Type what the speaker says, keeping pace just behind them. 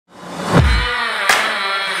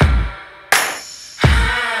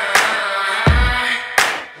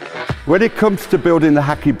When it comes to building the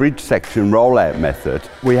HAKI Bridge section rollout method,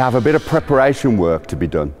 we have a bit of preparation work to be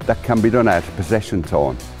done that can be done out of possession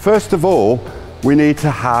time. First of all, we need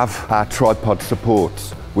to have our tripod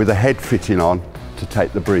supports with a head fitting on to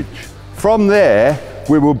take the bridge. From there,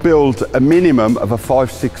 we will build a minimum of a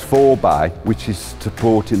 564 bay, which is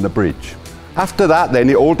supporting the bridge. After that, then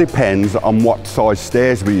it all depends on what size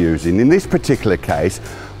stairs we're using. In this particular case,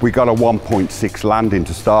 we got a 1.6 landing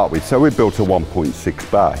to start with, so we built a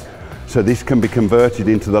 1.6 bay. So this can be converted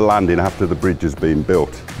into the landing after the bridge has been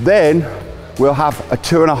built. Then we'll have a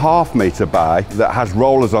 2.5 metre bay that has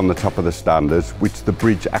rollers on the top of the standards, which the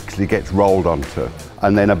bridge actually gets rolled onto.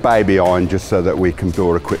 And then a bay behind just so that we can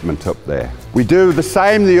store equipment up there. We do the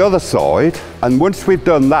same the other side, and once we've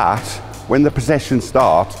done that, when the procession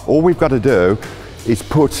starts, all we've got to do is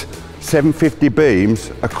put 750 beams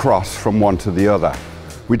across from one to the other.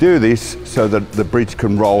 We do this so that the bridge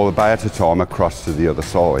can roll a bay at a time across to the other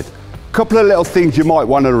side. A couple of little things you might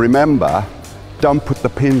want to remember: don't put the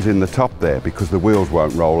pins in the top there because the wheels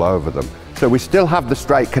won't roll over them. So we still have the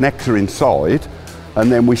straight connector inside,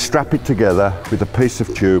 and then we strap it together with a piece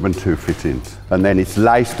of tube and 2 fittings. And then it's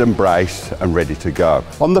laced and braced and ready to go.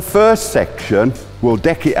 On the first section, we'll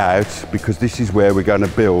deck it out because this is where we're going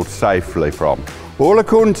to build safely from. All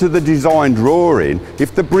according to the design drawing,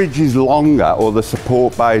 if the bridge is longer or the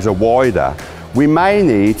support bays are wider, we may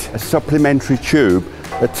need a supplementary tube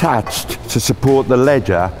attached to support the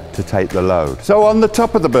ledger to take the load. So on the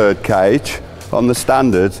top of the bird cage, on the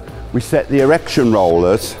standards, we set the erection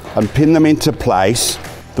rollers and pin them into place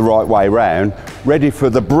the right way round, ready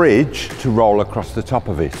for the bridge to roll across the top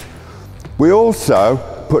of it. We also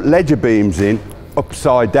put ledger beams in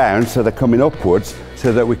upside down so they're coming upwards,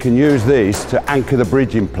 so that we can use these to anchor the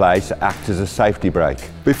bridge in place, act as a safety brake.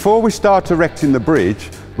 Before we start erecting the bridge,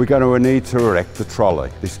 we're going to need to erect the trolley.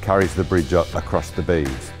 This carries the bridge up across the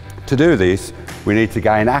beams. To do this, we need to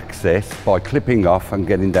gain access by clipping off and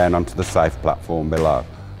getting down onto the safe platform below.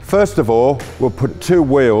 First of all, we'll put 2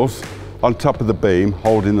 wheels on top of the beam,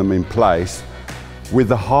 holding them in place, with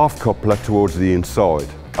the half coupler towards the inside.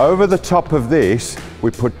 Over the top of this, we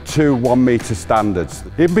put 2 1 metre standards.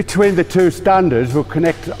 In between the 2 standards, we'll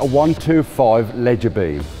connect a 125 ledger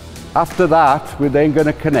beam. After that, we're then going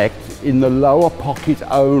to connect in the lower pocket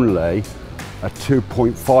only a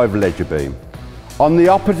 2.5 ledger beam. On the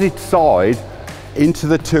opposite side, into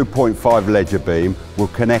the 2.5 ledger beam, we'll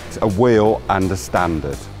connect a wheel and a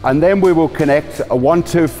standard. And then we will connect a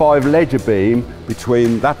 125 ledger beam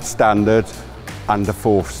between that standard and the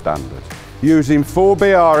 4th standard. Using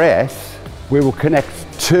 4BRS, we will connect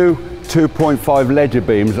 2 2.5 ledger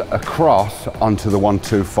beams across onto the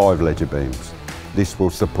 125 ledger beams. This will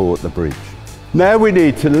support the bridge. Now we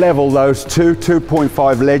need to level those 2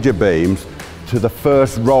 2.5 ledger beams to the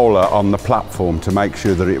first roller on the platform to make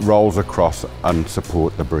sure that it rolls across and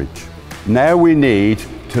support the bridge. Now we need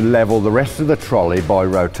to level the rest of the trolley by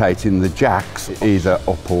rotating the jacks either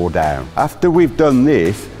up or down. After we've done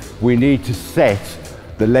this, we need to set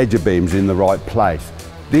the ledger beams in the right place.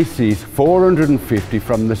 This is 450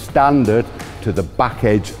 from the standard to the back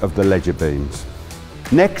edge of the ledger beams.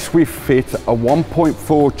 Next, we fit a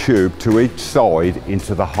 1.4 tube to each side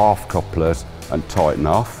into the half couplers and tighten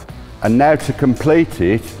off. And now to complete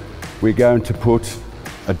it, we're going to put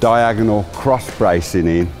a diagonal cross bracing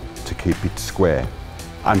in to keep it square.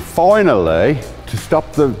 And finally, to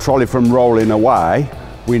stop the trolley from rolling away,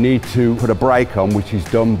 we need to put a brake on, which is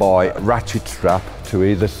done by a ratchet strap to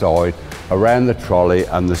either side around the trolley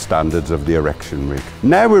and the standards of the erection rig.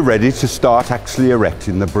 Now we're ready to start actually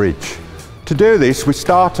erecting the bridge. To do this, we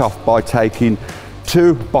start off by taking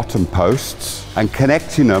 2 bottom posts and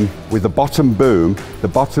connecting them with the bottom boom. The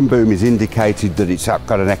bottom boom is indicated that it's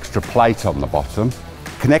got an extra plate on the bottom.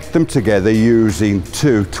 Connect them together using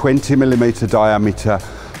 2 20mm diameter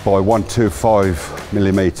by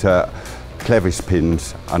 125mm clevis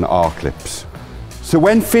pins and R-clips. So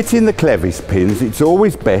when fitting the clevis pins, it's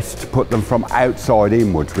always best to put them from outside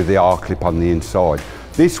inwards with the R-clip on the inside.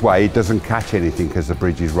 This way it doesn't catch anything as the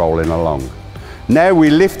bridge is rolling along. Now we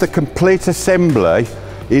lift the complete assembly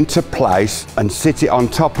into place and sit it on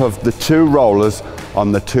top of the 2 rollers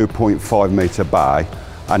on the 2.5 metre bay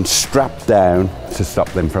and strap down to stop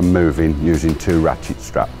them from moving using 2 ratchet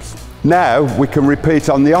straps. Now we can repeat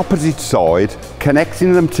on the opposite side,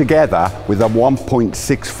 connecting them together with a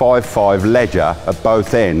 1.655 ledger at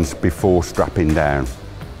both ends before strapping down.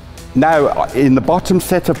 Now in the bottom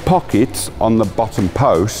set of pockets on the bottom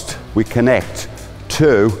post, we connect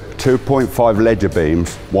 2 2.5 ledger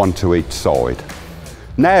beams, 1 to each side.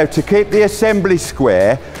 Now to keep the assembly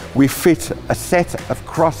square, we fit a set of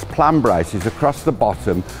cross plan braces across the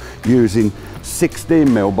bottom using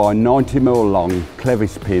 16mm by 90mm long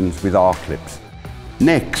clevis pins with R-clips.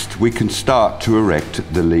 Next, we can start to erect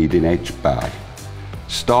the leading edge bay.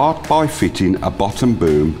 Start by fitting a bottom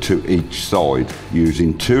boom to each side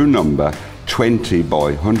using two number 20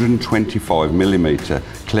 by 125mm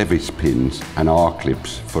clevis pins and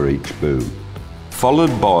R-clips for each boom,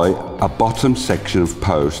 followed by a bottom section of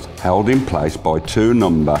post held in place by two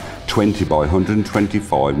number 20 by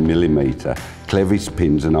 125mm clevis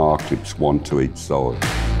pins and R-clips, one to each side.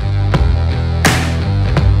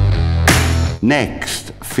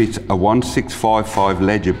 Next, fit a 1655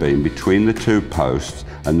 ledger beam between the two posts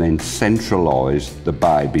and then centralise the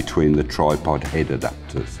bay between the tripod head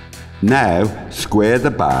adapters. Now, square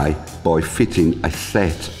the bay by fitting a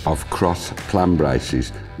set of cross clamp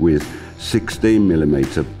braces with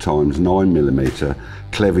 16mm times 9mm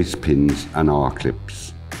clevis pins and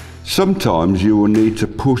R-clips. Sometimes you will need to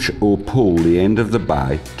push or pull the end of the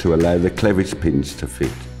bay to allow the clevis pins to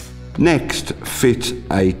fit. Next, fit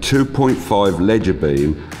a 2.5 ledger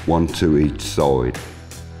beam, one to each side.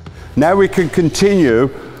 Now we can continue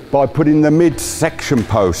by putting the mid-section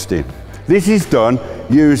post in. This is done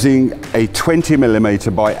using a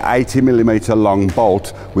 20mm by 80mm long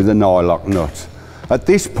bolt with a nylock nut. At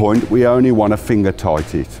this point, we only want to finger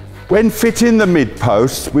tight it. When fitting the mid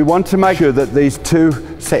posts, we want to make sure that these two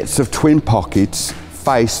sets of twin pockets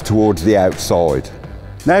face towards the outside.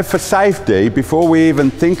 Now for safety, before we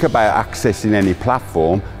even think about accessing any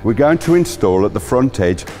platform, we're going to install at the front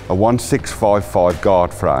edge a 1655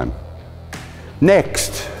 guard frame.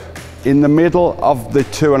 Next, in the middle of the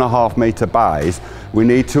 2.5 metre bays, we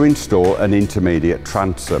need to install an intermediate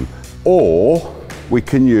transom, or we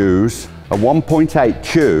can use a 1.8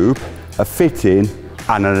 tube, a fitting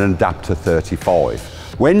and an adapter 35.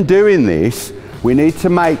 When doing this, we need to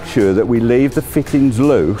make sure that we leave the fittings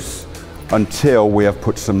loose until we have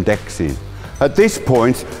put some decks in. At this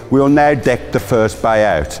point, we'll now deck the first bay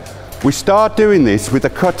out. We start doing this with a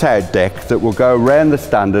cut-out deck that will go around the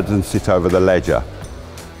standards and sit over the ledger.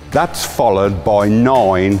 That's followed by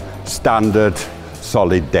 9 standard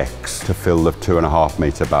solid decks to fill the 2.5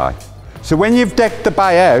 metre bay. So when you've decked the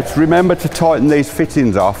bay out, remember to tighten these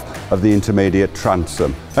fittings off of the intermediate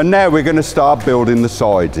transom. And now we're going to start building the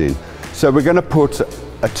sides in. So we're going to put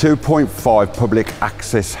a 2.5 public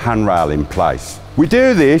access handrail in place. We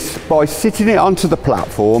do this by sitting it onto the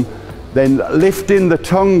platform, then lifting the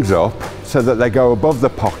tongues up so that they go above the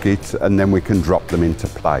pockets, and then we can drop them into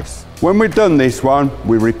place. When we've done this one,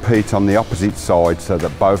 we repeat on the opposite side so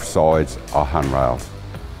that both sides are handrailed.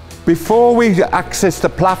 Before we access the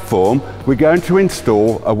platform, we're going to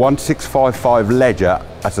install a 1655 ledger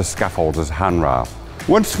as a scaffolder's handrail.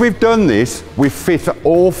 Once we've done this, we fit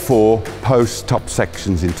all 4 post top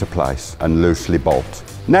sections into place and loosely bolt.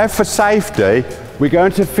 Now for safety, we're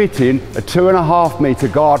going to fit in a 2.5 metre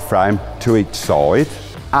guard frame to each side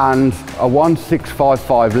and a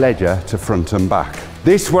 1655 ledger to front and back.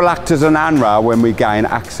 This will act as an handrail when we gain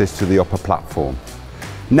access to the upper platform.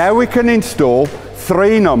 Now we can install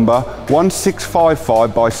 3 number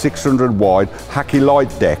 1655 by 600 wide HAKI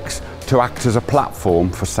light decks to act as a platform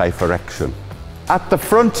for safe erection. At the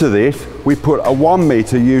front of this, we put a 1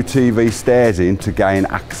 metre UTV stairs in to gain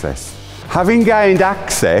access. Having gained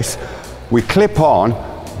access, we clip on,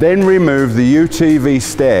 then remove the UTV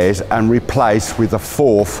stairs and replace with a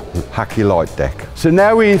 4th HAKI light deck. So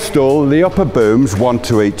now we install the upper booms, 1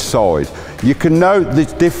 to each side. You can note the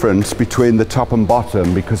difference between the top and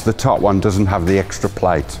bottom because the top one doesn't have the extra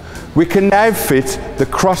plate. We can now fit the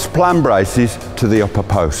cross plan braces to the upper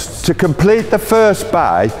posts. To complete the first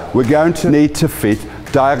bay, we're going to need to fit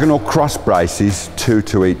diagonal cross braces, 2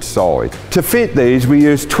 to each side. To fit these, we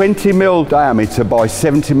use 20mm diameter by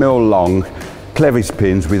 70mm long clevis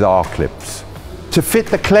pins with R-clips. To fit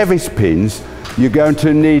the clevis pins, you're going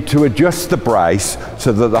to need to adjust the brace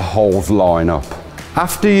so that the holes line up.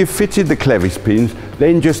 After you've fitted the clevis pins,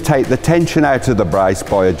 then just take the tension out of the brace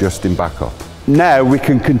by adjusting back up. Now we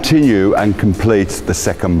can continue and complete the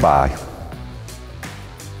second bay.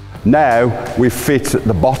 Now we fit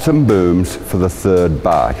the bottom booms for the third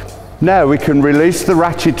bay. Now we can release the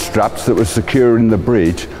ratchet straps that were securing the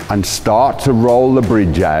bridge and start to roll the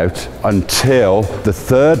bridge out until the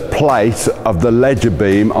third plate of the ledger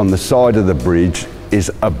beam on the side of the bridge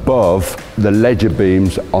is above the ledger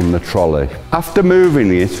beams on the trolley. After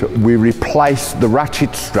moving it, we replace the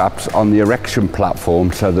ratchet straps on the erection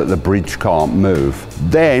platform so that the bridge can't move.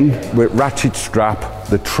 Then we ratchet strap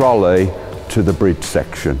the trolley to the bridge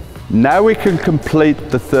section. Now we can complete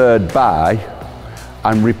the third bay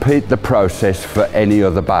and repeat the process for any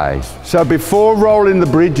other bays. So before rolling the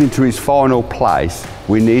bridge into its final place,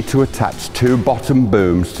 we need to attach 2 bottom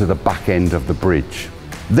booms to the back end of the bridge.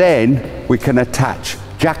 Then we can attach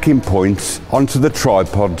jacking points onto the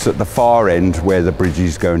tripods at the far end where the bridge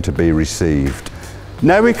is going to be received.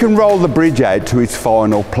 Now we can roll the bridge out to its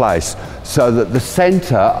final place so that the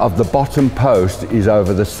centre of the bottom post is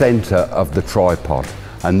over the centre of the tripod.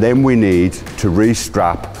 And then we need to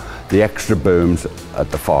restrap the extra booms at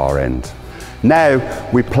the far end. Now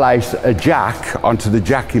we place a jack onto the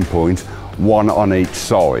jacking point, 1 on each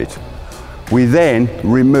side. We then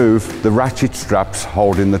remove the ratchet straps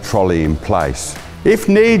holding the trolley in place. If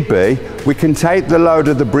need be, we can take the load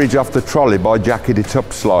of the bridge off the trolley by jacking it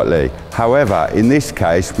up slightly. However, in this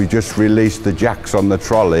case, we just release the jacks on the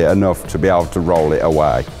trolley enough to be able to roll it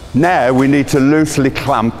away. Now we need to loosely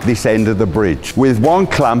clamp this end of the bridge with 1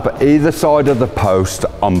 clamp either side of the post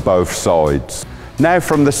on both sides. Now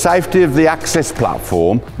from the safety of the access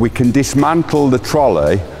platform, we can dismantle the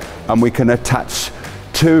trolley and we can attach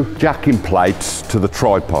 2 jacking plates to the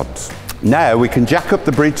tripods. Now we can jack up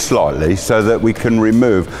the bridge slightly so that we can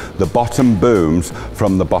remove the bottom booms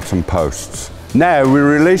from the bottom posts. Now we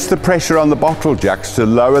release the pressure on the bottle jacks to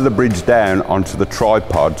lower the bridge down onto the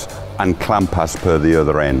tripods and clamp as per the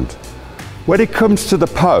other end. When it comes to the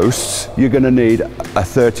posts, you're going to need a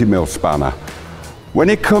 30mm spanner. When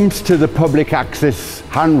it comes to the public access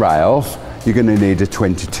handrails, you're going to need a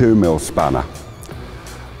 22mm spanner.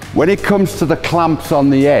 When it comes to the clamps on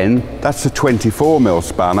the end, that's a 24mm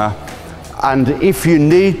spanner. And if you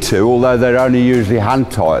need to, although they're only usually hand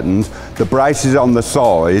tightened, the braces on the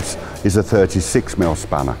sides is a 36mm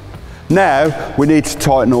spanner. Now we need to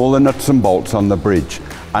tighten all the nuts and bolts on the bridge.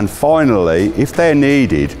 And finally, if they're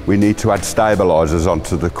needed, we need to add stabilisers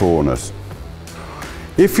onto the corners.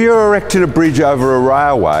 If you're erecting a bridge over a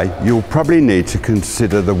railway, you'll probably need to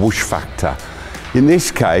consider the whoosh factor. In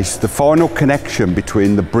this case, the final connection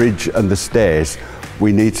between the bridge and the stairs,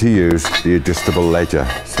 we need to use the adjustable ledger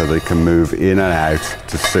so they can move in and out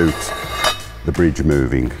to suit the bridge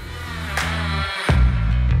moving.